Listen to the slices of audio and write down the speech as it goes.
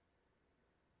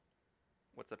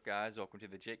What's up, guys? Welcome to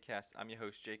the JakeCast. I'm your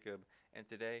host, Jacob, and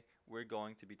today we're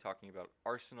going to be talking about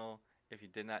Arsenal. If you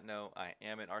did not know, I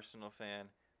am an Arsenal fan.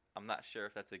 I'm not sure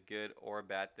if that's a good or a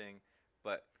bad thing,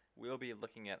 but we'll be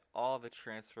looking at all the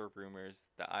transfer rumors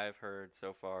that I've heard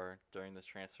so far during this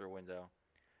transfer window,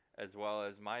 as well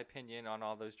as my opinion on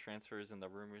all those transfers and the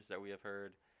rumors that we have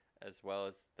heard, as well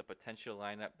as the potential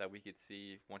lineup that we could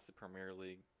see once the Premier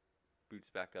League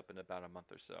boots back up in about a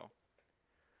month or so.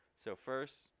 So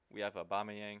first, we have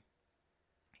Aubameyang.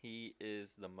 He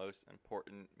is the most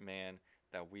important man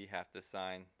that we have to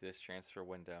sign this transfer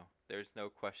window. There's no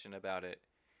question about it.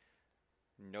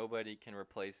 Nobody can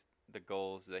replace the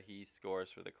goals that he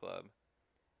scores for the club.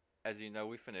 As you know,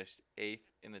 we finished 8th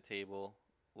in the table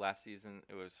last season.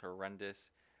 It was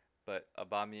horrendous, but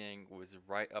Aubameyang was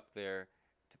right up there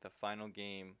to the final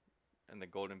game in the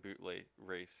Golden Boot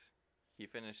race. He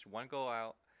finished one goal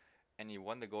out, and he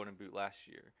won the Golden Boot last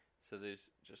year. So there's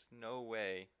just no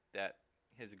way that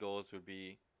his goals would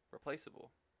be replaceable.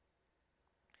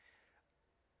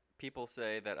 People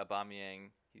say that Aubameyang,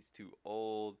 he's too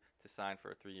old to sign for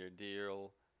a 3-year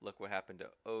deal. Look what happened to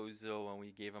Ozil when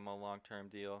we gave him a long-term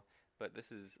deal. But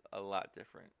this is a lot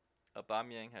different.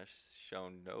 Aubameyang has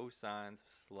shown no signs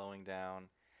of slowing down,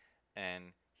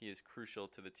 and he is crucial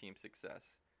to the team's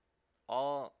success.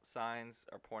 All signs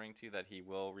are pointing to that he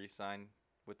will re-sign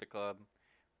with the club,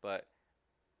 but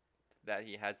that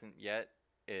he hasn't yet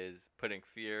is putting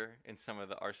fear in some of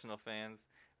the Arsenal fans.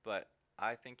 But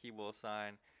I think he will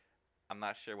sign. I'm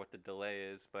not sure what the delay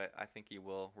is, but I think he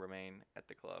will remain at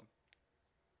the club.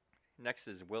 Next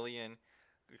is Willian.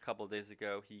 A couple days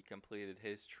ago, he completed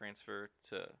his transfer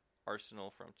to Arsenal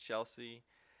from Chelsea,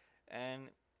 and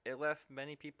it left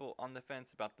many people on the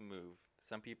fence about the move.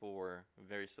 Some people were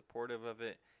very supportive of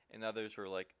it, and others were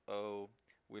like, oh,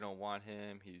 we don't want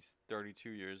him. He's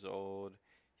 32 years old.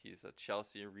 He's a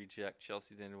Chelsea reject.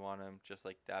 Chelsea didn't want him, just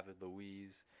like David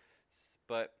Luiz.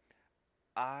 But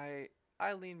I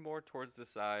lean more towards the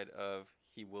side of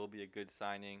he will be a good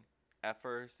signing. At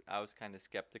first, I was kind of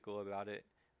skeptical about it,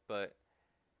 but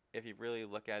if you really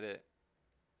look at it,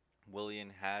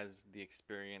 Willian has the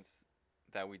experience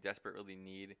that we desperately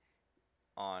need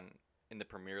in the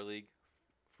Premier League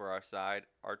for our side.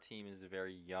 Our team is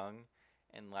very young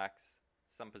and lacks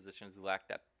some positions lack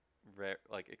that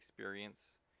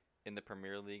experience in the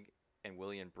Premier League, and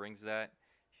Willian brings that.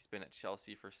 He's been at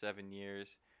Chelsea for 7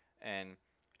 years, and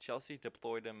Chelsea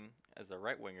deployed him as a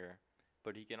right winger,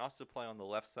 but he can also play on the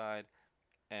left side,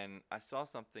 and I saw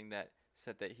something that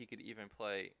said that he could even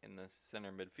play in the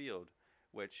center midfield,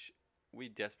 which we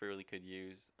desperately could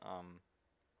use.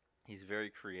 He's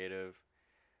very creative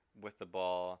with the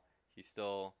ball. He's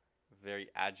still very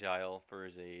agile for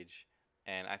his age,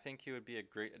 and I think he would be a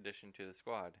great addition to the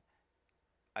squad.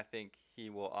 I think he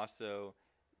will also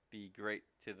be great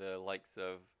to the likes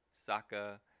of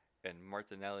Saka and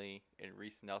Martinelli and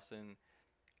Reece Nelson.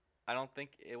 I don't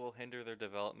think it will hinder their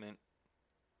development.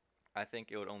 I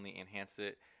think it would only enhance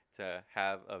it to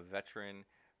have a veteran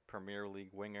Premier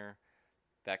League winger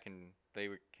that can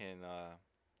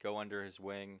go under his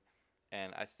wing.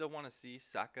 And I still want to see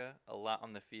Saka a lot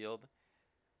on the field,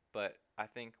 but I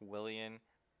think Willian,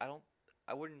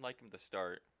 I wouldn't like him to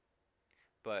start,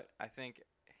 but I think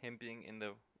him being in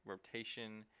the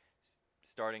rotation,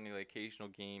 starting an occasional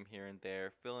game here and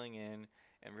there, filling in,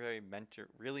 and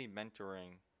really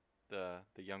mentoring the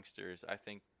youngsters, I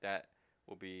think that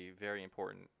will be very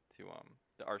important to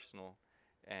the Arsenal,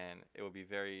 and it will be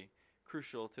very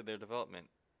crucial to their development.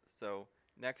 So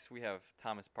next we have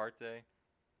Thomas Partey.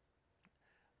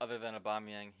 Other than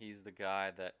Aubameyang, he's the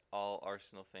guy that all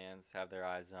Arsenal fans have their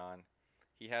eyes on.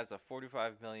 He has a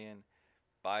 45 million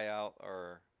buyout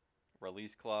or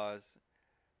release clause,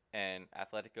 and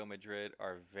Atletico Madrid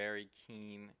are very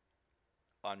keen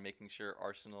on making sure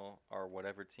Arsenal or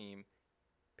whatever team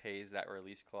pays that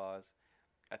release clause.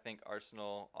 I think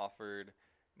Arsenal offered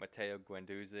Matteo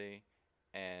Guendouzi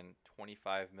and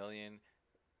 25 million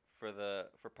for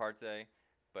Partey,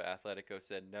 but Atletico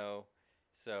said no.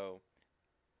 So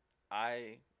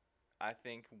I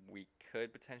think we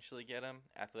could potentially get him.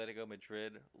 Atletico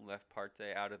Madrid left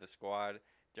Partey out of the squad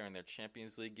during their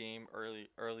Champions League game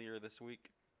earlier this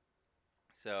week.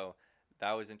 So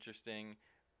that was interesting,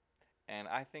 and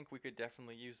I think we could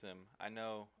definitely use him. I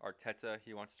know Arteta,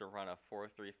 he wants to run a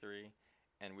 4-3-3,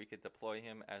 and we could deploy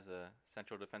him as a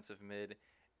central defensive mid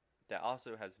that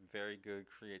also has very good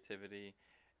creativity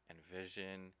and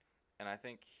vision, and I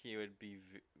think he would be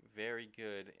very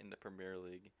good in the Premier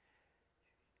League.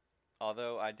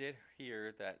 Although I did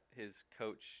hear that his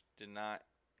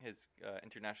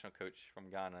international coach from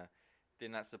Ghana,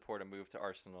 did not support a move to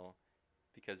Arsenal.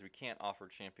 because we can't offer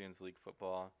Champions League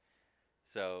football.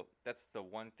 So that's the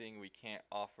one thing we can't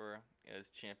offer is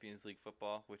Champions League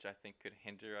football, which I think could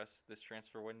hinder us this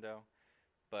transfer window.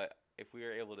 But if we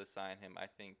are able to sign him, I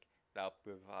think that'll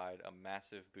provide a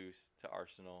massive boost to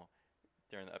Arsenal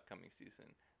during the upcoming season.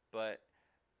 But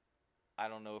I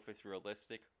don't know if it's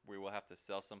realistic. We will have to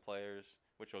sell some players,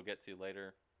 which we'll get to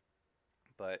later.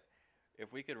 But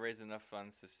if we could raise enough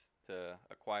funds to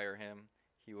acquire him,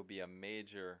 he will be a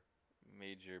major,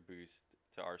 major boost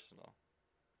to Arsenal.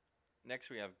 Next,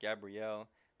 we have Gabriel,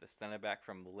 the center back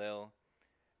from Lille.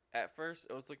 At first,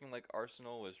 it was looking like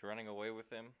Arsenal was running away with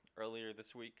him earlier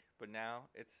this week, but now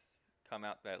it's come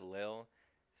out that Lille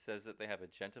says that they have a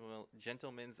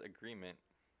gentleman's agreement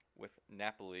with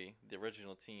Napoli, the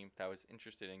original team that was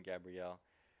interested in Gabriel,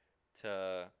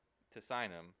 to sign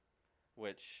him,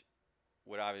 which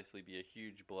would obviously be a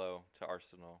huge blow to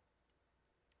Arsenal.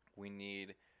 We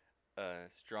need a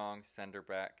strong center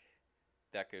back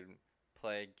that could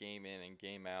play game in and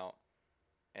game out,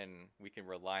 and we can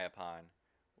rely upon.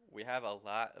 We have a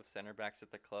lot of center backs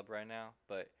at the club right now,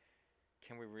 but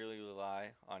can we really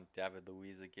rely on David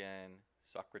Luiz again,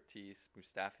 Socrates,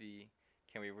 Mustafi?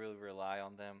 Can we really rely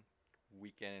on them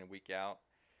week in and week out?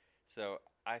 So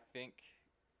I think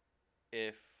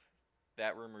if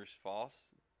that rumor is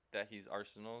false, that he's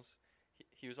Arsenal's,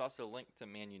 he was also linked to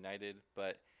Man United,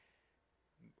 but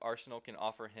Arsenal can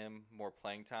offer him more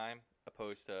playing time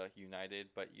opposed to United,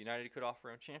 but United could offer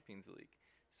him Champions League.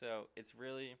 So it's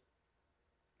really,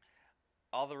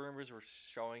 all the rumors were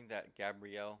showing that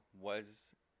Gabriel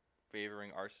was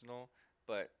favoring Arsenal,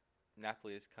 but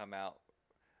Napoli has come out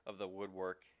of the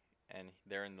woodwork and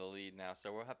they're in the lead now.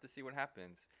 So we'll have to see what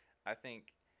happens. I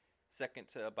think second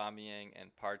to Aubameyang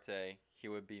and Partey, he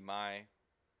would be my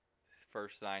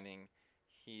first signing.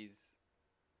 He's,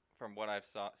 from what I've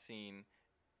seen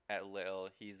at Lille,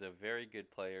 he's a very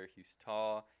good player. He's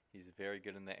tall. He's very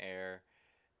good in the air.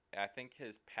 I think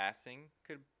his passing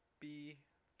could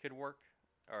work,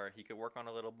 or he could work on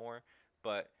a little more.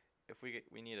 But if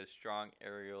we need a strong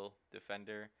aerial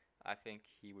defender, I think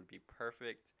he would be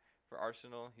perfect for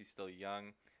Arsenal. He's still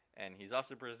young, and he's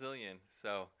also Brazilian.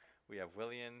 So we have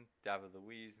Willian, David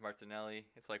Luiz, Martinelli.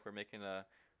 It's like we're making a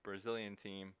Brazilian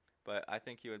team. But I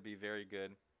think he would be very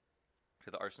good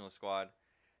to the Arsenal squad.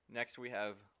 Next, we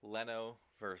have Leno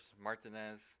versus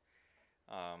Martinez.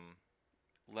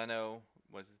 Leno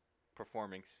was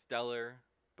performing stellar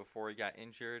before he got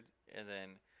injured, and then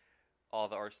all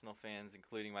the Arsenal fans,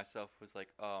 including myself, was like,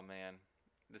 "Oh man,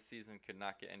 the season could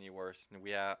not get any worse." And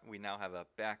we now have a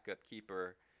backup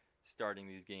keeper starting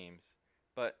these games.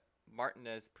 But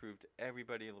Martinez proved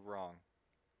everybody wrong.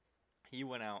 He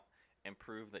went out and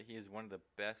proved that he is one of the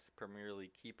best Premier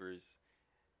League keepers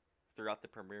throughout the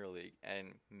Premier League, and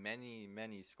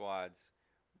many squads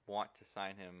want to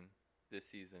sign him this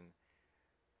season.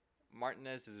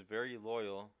 Martinez is very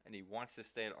loyal, and he wants to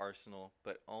stay at Arsenal,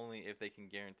 but only if they can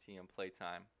guarantee him play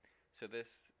time. So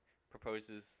this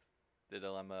proposes the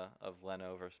dilemma of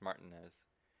Leno versus Martinez.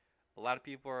 A lot of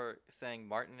people are saying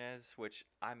Martinez, which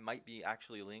I might be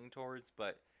actually leaning towards,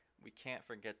 but we can't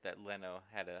forget that Leno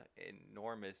had an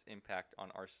enormous impact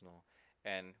on Arsenal,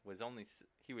 and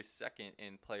he was second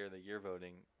in Player of the Year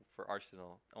voting for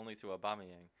Arsenal, only to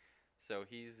Aubameyang. So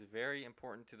he's very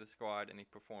important to the squad, and he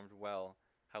performed well.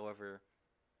 However,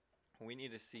 we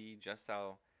need to see just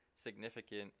how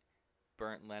significant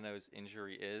Bernd Leno's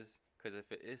injury is, because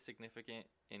if it is significant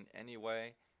in any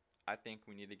way, I think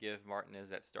we need to give Martinez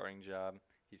that starting job.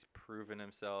 He's proven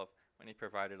himself when he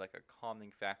provided like a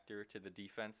calming factor to the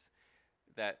defense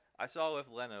that I saw with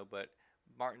Leno, but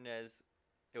Martinez,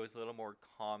 it was a little more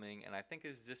calming, and I think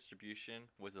his distribution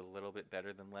was a little bit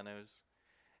better than Leno's.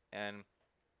 And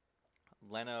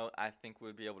Leno, I think,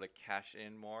 would be able to cash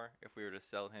in more if we were to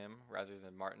sell him rather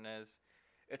than Martinez.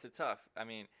 It's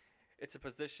it's a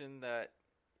position that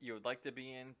you would like to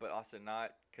be in, but also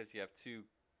not, because you have two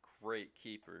great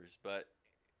keepers, but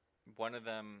one of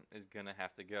them is going to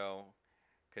have to go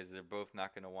because they're both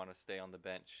not going to want to stay on the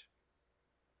bench.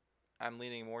 I'm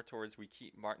leaning more towards we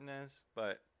keep Martinez,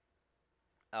 but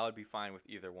I would be fine with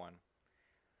either one.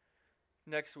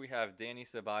 Next, we have Dani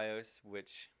Ceballos,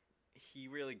 which he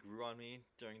really grew on me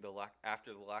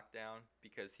after the lockdown,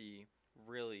 because he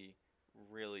really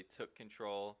took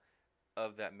control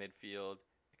of that midfield,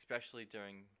 especially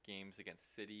during games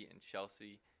against City and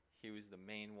Chelsea. He was the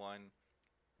main one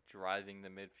driving the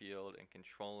midfield and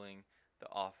controlling the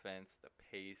offense, the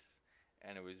pace,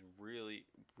 and it was really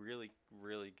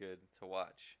good to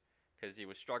watch, because he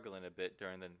was struggling a bit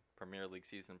during the Premier League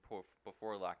season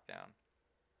before lockdown.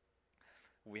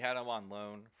 We had him on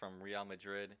loan from Real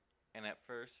Madrid, and at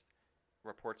first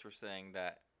reports were saying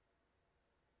that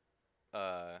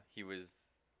he was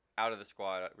out of the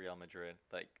squad at Real Madrid.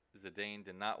 Like Zidane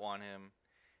did not want him,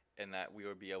 and that we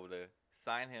would be able to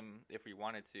sign him if we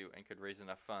wanted to and could raise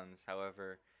enough funds.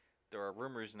 However, there are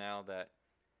rumors now that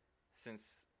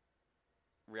since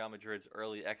Real Madrid's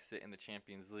early exit in the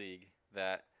Champions League,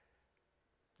 that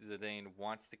Zidane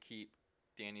wants to keep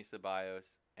Dani Ceballos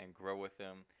and grow with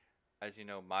him. As you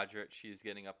know, Modric, he's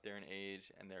getting up there in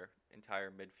age, and their entire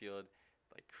midfield,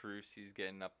 like Cruz, he's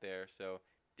getting up there. So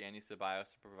Dani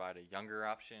Ceballos to provide a younger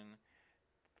option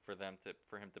for him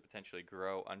to potentially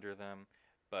grow under them.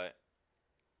 But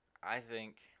I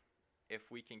think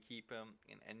if we can keep him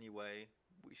in any way,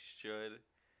 we should.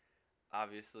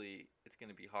 Obviously, it's going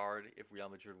to be hard if Real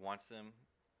Madrid wants him,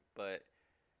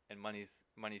 and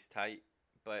money's tight.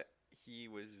 But he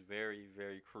was very,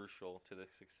 very crucial to the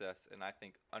success, and I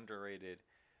think underrated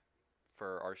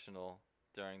for Arsenal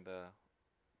during the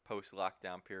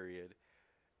post-lockdown period.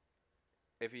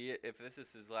 If this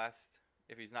is his last,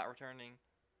 if he's not returning,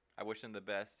 I wish him the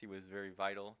best. He was very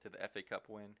vital to the FA Cup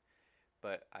win,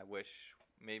 but I wish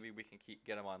maybe we can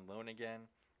get him on loan again,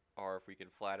 or if we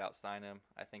could flat out sign him.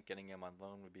 I think getting him on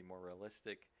loan would be more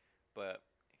realistic, but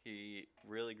he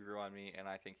really grew on me, and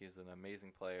I think he's an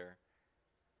amazing player.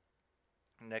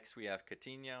 Next, we have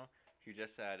Coutinho, who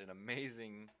just had an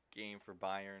amazing game for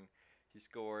Bayern. He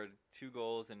scored 2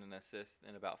 goals and an assist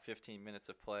in about 15 minutes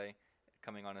of play,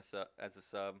 coming on as a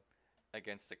sub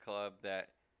against a club that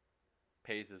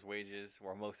pays his wages,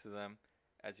 or most of them.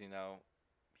 As you know,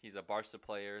 he's a Barca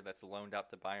player that's loaned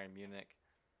out to Bayern Munich,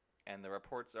 and the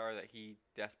reports are that he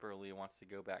desperately wants to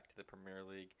go back to the Premier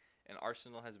League, and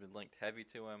Arsenal has been linked heavy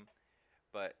to him.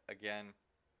 But again,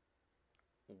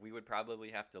 we would probably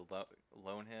have to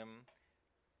loan him,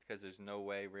 because there's no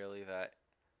way really that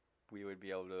we would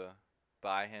be able to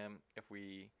buy him if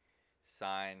we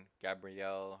sign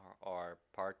Gabriel or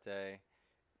Partey.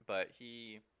 But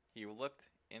he looked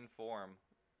in form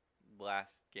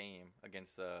last game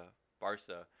against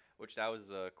Barca, which that was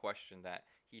a question, that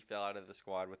he fell out of the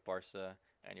squad with Barca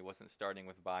and he wasn't starting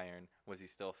with Bayern. Was he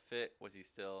still fit? Was he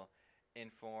still in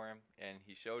form? And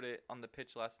he showed it on the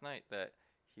pitch last night that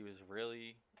he was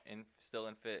really still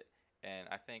in fit. And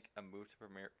I think a move to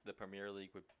the Premier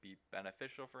League would be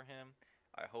beneficial for him.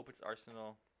 I hope it's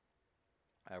Arsenal.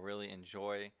 I really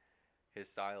enjoy his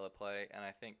style of play, and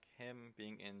I think him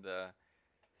being in the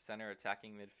center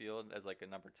attacking midfield as like a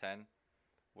number 10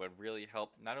 would really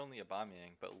help not only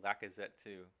Aubameyang but Lacazette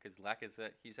too, because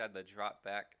Lacazette, he's had to drop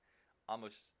back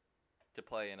almost to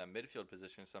play in a midfield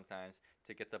position sometimes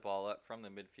to get the ball up from the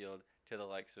midfield to the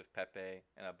likes of Pepe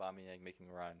and Aubameyang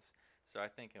making runs. So I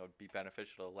think it would be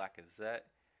beneficial to Lacazette,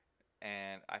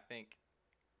 and I think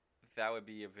that would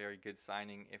be a very good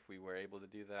signing if we were able to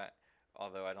do that,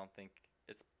 although I don't think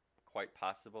it's quite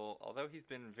possible. Although he's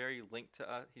been very linked to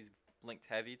us, he's linked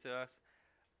heavy to us,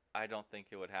 I don't think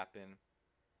it would happen.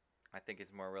 I think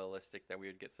it's more realistic that we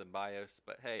would get Ceballos.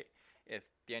 But hey, if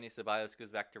Dani Ceballos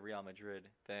goes back to Real Madrid,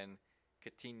 then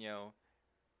Coutinho,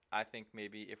 I think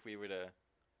maybe if we were to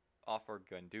offer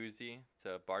Guendouzi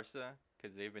to Barca,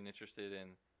 because they've been interested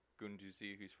in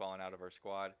Guendouzi, who's fallen out of our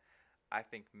squad, I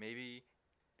think maybe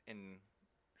in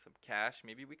some cash,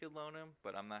 maybe we could loan him,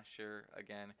 but I'm not sure.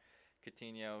 Again,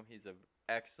 Coutinho, he's an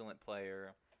excellent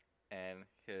player, and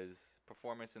his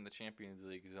performance in the Champions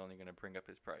League is only going to bring up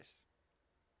his price.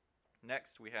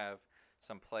 Next, we have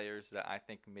some players that I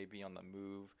think may be on the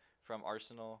move from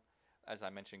Arsenal. As I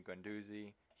mentioned,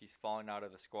 Guendouzi, he's fallen out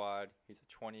of the squad. He's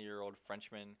a 20-year-old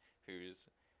Frenchman who's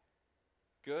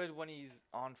good when he's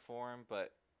on form,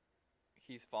 but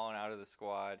he's fallen out of the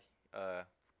squad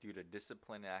due to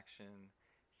discipline action.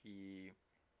 He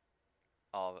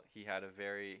had a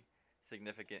very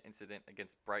significant incident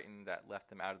against Brighton that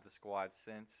left him out of the squad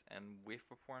since, and we've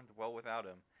performed well without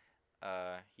him.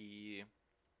 He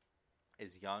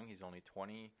is young, he's only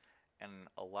 20, and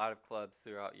a lot of clubs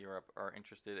throughout Europe are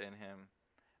interested in him.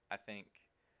 I think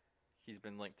he's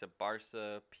been linked to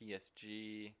Barca,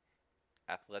 PSG,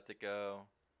 Atletico,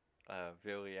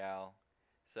 Villarreal.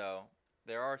 So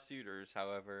there are suitors.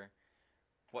 However,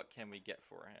 what can we get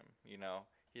for him? You know,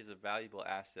 he's a valuable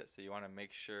asset, so you want to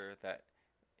make sure that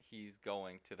he's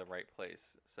going to the right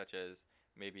place, such as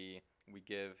maybe we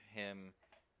give him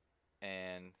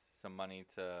and some money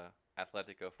to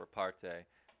Atletico for Partey,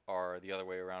 or the other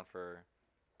way around for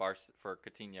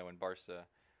Coutinho and Barca.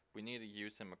 We need to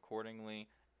use him accordingly.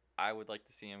 I would like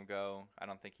to see him go. I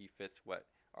don't think he fits what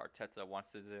Arteta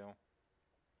wants to do.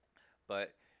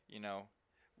 But, you know,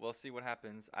 we'll see what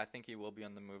happens. I think he will be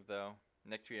on the move, though.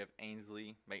 Next, we have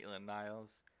Ainsley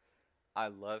Maitland-Niles. I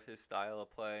love his style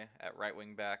of play at right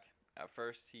wing back. At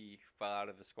first, he fell out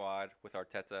of the squad with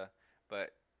Arteta,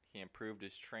 but he improved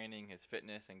his training, his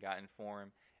fitness, and got in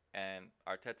form. And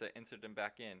Arteta inserted him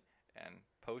back in. And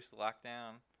post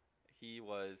lockdown, he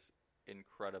was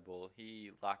incredible.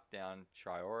 He locked down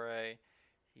Traore.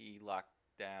 He locked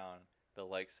down the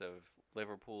likes of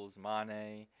Liverpool's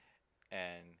Mane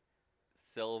and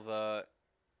Silva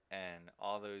and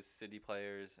all those City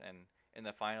players. And in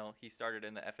the final, he started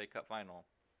in the FA Cup final.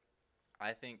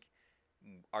 I think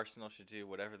Arsenal should do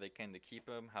whatever they can to keep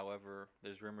him. However,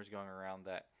 there's rumors going around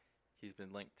that he's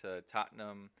been linked to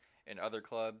Tottenham and other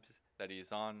clubs, that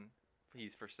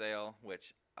he's for sale,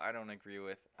 which I don't agree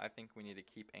with. I think we need to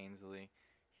keep Ainsley.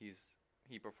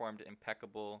 He performed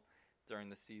impeccable during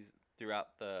the season,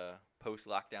 throughout the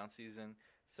post-lockdown season.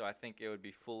 So I think it would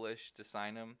be foolish to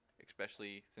sign him,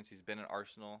 especially since he's been in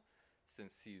Arsenal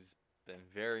since he's been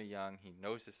very young. He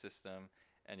knows the system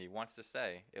and he wants to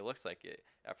stay. It looks like it.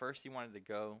 At first, he wanted to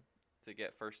go to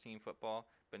get first-team football,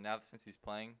 but now since he's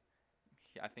playing,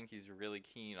 I think he's really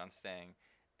keen on staying.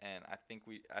 And I think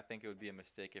it would be a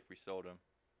mistake if we sold him.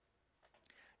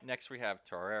 Next, we have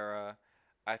Torreira.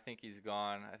 I think he's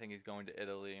gone. I think he's going to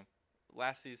Italy.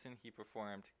 Last season, he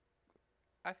performed,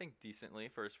 I think, decently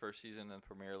for his first season in the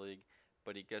Premier League,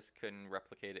 but he just couldn't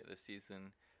replicate it this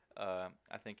season. I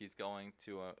think he's going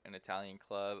to an Italian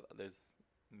club. There's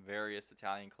various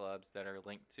Italian clubs that are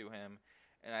linked to him,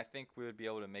 and I think we would be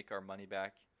able to make our money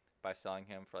back by selling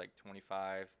him for like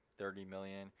 25, 30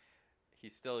 million.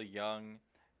 He's still young.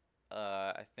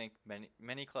 I think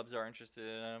many clubs are interested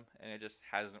in him, and it just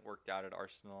hasn't worked out at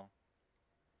Arsenal.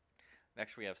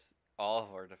 Next, we have all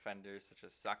of our defenders, such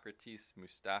as Socrates,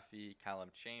 Mustafi, Callum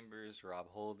Chambers, Rob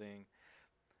Holding.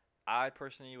 I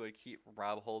personally would keep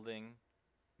Rob Holding,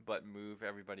 but move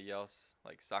everybody else,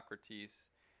 like Socrates.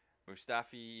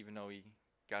 Mustafi, even though he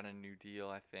got a new deal,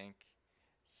 I think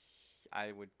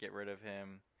I would get rid of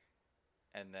him.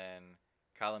 And then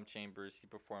Callum Chambers, he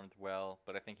performed well,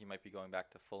 but I think he might be going back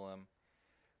to Fulham.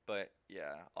 But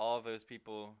yeah, all of those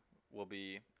people will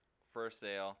be for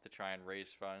sale to try and raise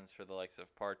funds for the likes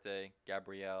of Partey,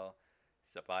 Gabriel,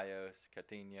 Ceballos,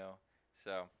 Coutinho.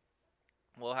 So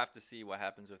we'll have to see what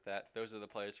happens with that. Those are the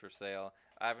players for sale.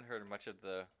 I haven't heard much of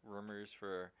the rumors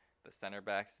for the center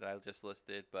backs that I just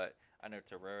listed, but I know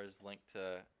Torreira's linked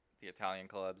to the Italian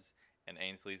clubs, and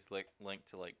Ainsley's linked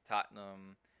to like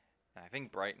Tottenham, and I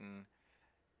think Brighton,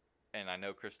 and I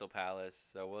know Crystal Palace.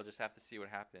 So we'll just have to see what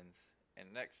happens.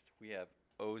 And next we have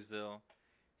Ozil.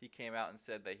 He came out and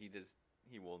said that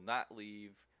he will not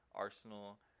leave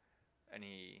Arsenal, and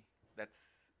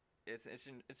it's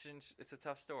a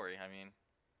tough story. I mean,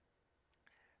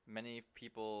 many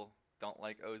people don't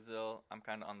like Ozil. I'm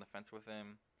kind of on the fence with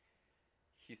him.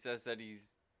 He says that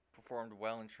he's performed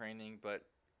well in training, but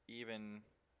even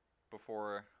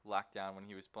before lockdown when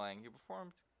he was playing, he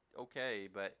performed okay,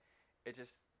 but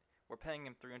we're paying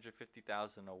him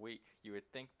 $350,000 a week. You would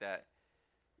think that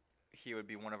he would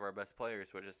be one of our best players,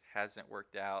 but it just hasn't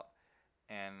worked out.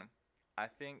 And I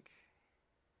think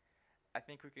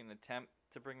we can attempt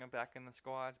to bring him back in the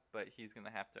squad, but he's going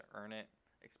to have to earn it,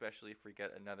 especially if we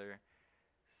get another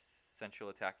central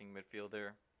attacking midfielder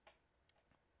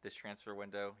this transfer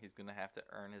window. He's going to have to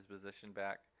earn his position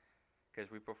back because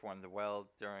we performed well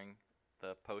during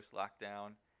the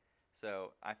post-lockdown.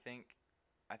 So I think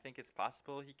it's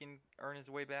possible he can earn his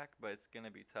way back, but it's going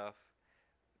to be tough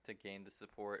to gain the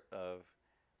support of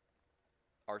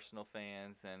Arsenal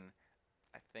fans. And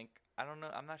I don't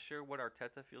know, I'm not sure what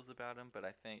Arteta feels about him, but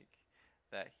I think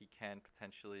that he can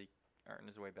potentially earn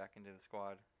his way back into the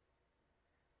squad.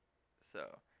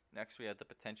 So next we have the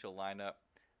potential lineup.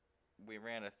 We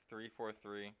ran a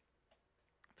 3-4-3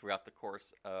 throughout the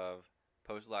course of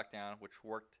post-lockdown, which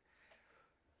worked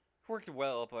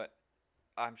well, but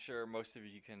I'm sure most of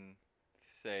you can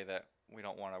say that we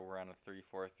don't want to run a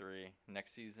 3-4-3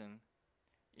 next season,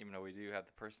 even though we do have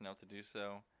the personnel to do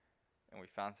so, and we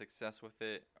found success with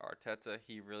it. Arteta,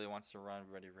 he really wants to run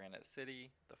what he ran at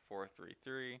City, the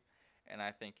 4-3-3, and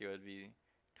I think it would be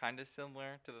kind of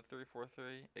similar to the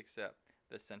 3-4-3, except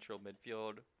the central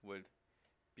midfield would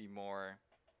be more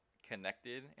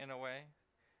connected in a way,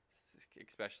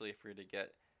 especially if we were to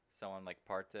get someone like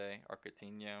Partey or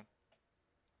Coutinho.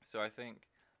 So I think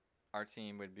our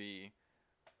team would be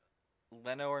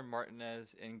Leno or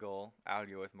Martinez in goal. I would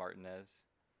go with Martinez.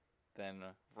 Then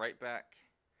right back,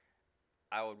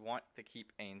 I would want to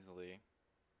keep Ainsley,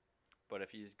 but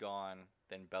if he's gone,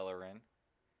 then Bellerin.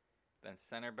 Then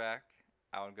center back,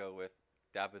 I would go with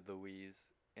David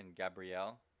Luiz and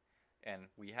Gabriel. And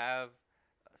we have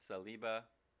Saliba,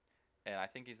 and I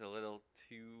think he's a little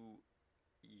too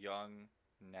young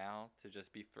now to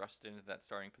just be thrust into that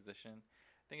starting position.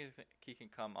 think he can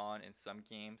come on in some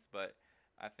games, but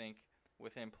I think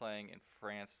with him playing in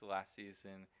France last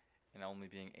season and only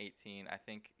being 18, I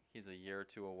think he's a year or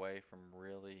two away from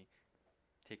really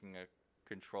taking a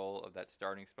control of that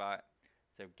starting spot.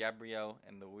 So Gabriel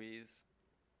and Luis.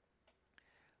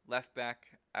 Left back,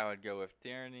 I would go with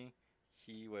Tierney.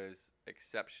 He was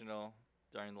exceptional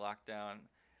during the lockdown.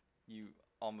 You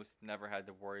almost never had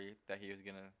to worry that he was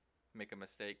going to make a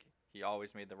mistake. He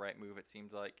always made the right move, it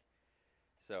seemed like.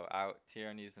 So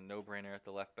Tierney's a no-brainer at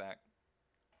the left back.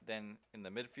 Then in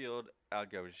the midfield, I would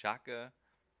go Xhaka,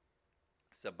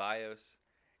 Ceballos,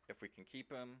 if we can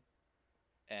keep him,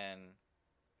 and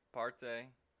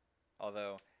Partey.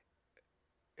 Although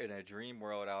in a dream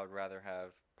world, I would rather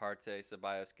have Partey,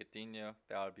 Ceballos, Coutinho.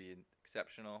 That would be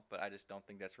exceptional, but I just don't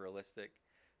think that's realistic.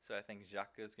 So I think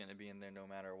Xhaka is going to be in there no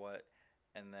matter what.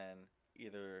 And then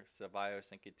either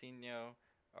Ceballos and Coutinho,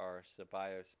 or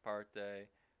Ceballos, Partey,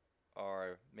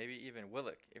 or maybe even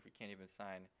Willock if we can't even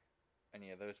sign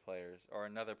any of those players, or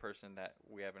another person that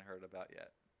we haven't heard about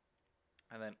yet.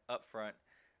 And then up front,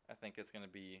 I think it's going to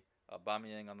be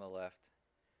Aubameyang on the left,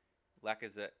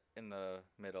 Lacazette in the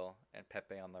middle, and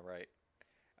Pepe on the right.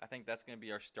 I think that's going to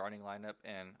be our starting lineup,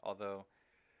 and although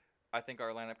I think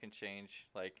our lineup can change,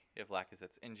 like if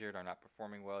Lacazette's injured or not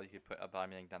performing well, you could put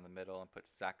Aubameyang down the middle and put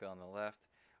Saka on the left,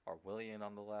 or Willian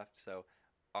on the left. So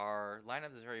our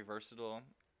lineup is very versatile,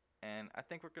 and I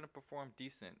think we're going to perform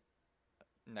decent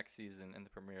next season in the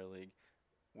Premier League.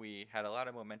 We had a lot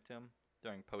of momentum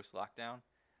during post-lockdown.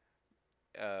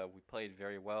 We played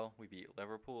very well. We beat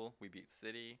Liverpool. We beat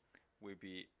City. We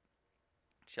beat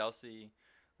Chelsea.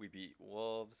 We beat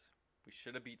Wolves. We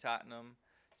should have beat Tottenham.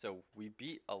 So we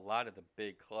beat a lot of the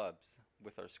big clubs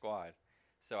with our squad.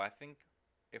 So I think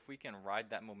if we can ride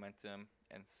that momentum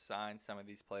and sign some of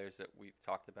these players that we've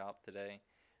talked about today,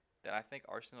 then I think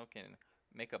Arsenal can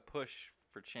make a push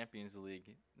for Champions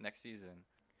League next season.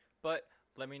 But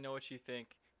let me know what you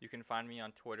think. You can find me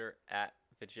on Twitter at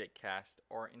TheJakeCast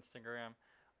or Instagram.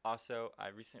 Also, I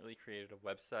recently created a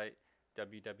website,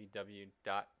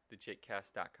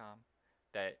 www.thejakecast.com,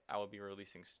 that I will be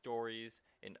releasing stories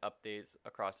and updates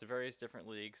across the various different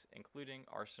leagues, including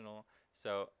Arsenal.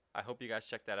 So I hope you guys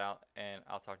check that out, and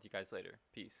I'll talk to you guys later.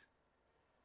 Peace.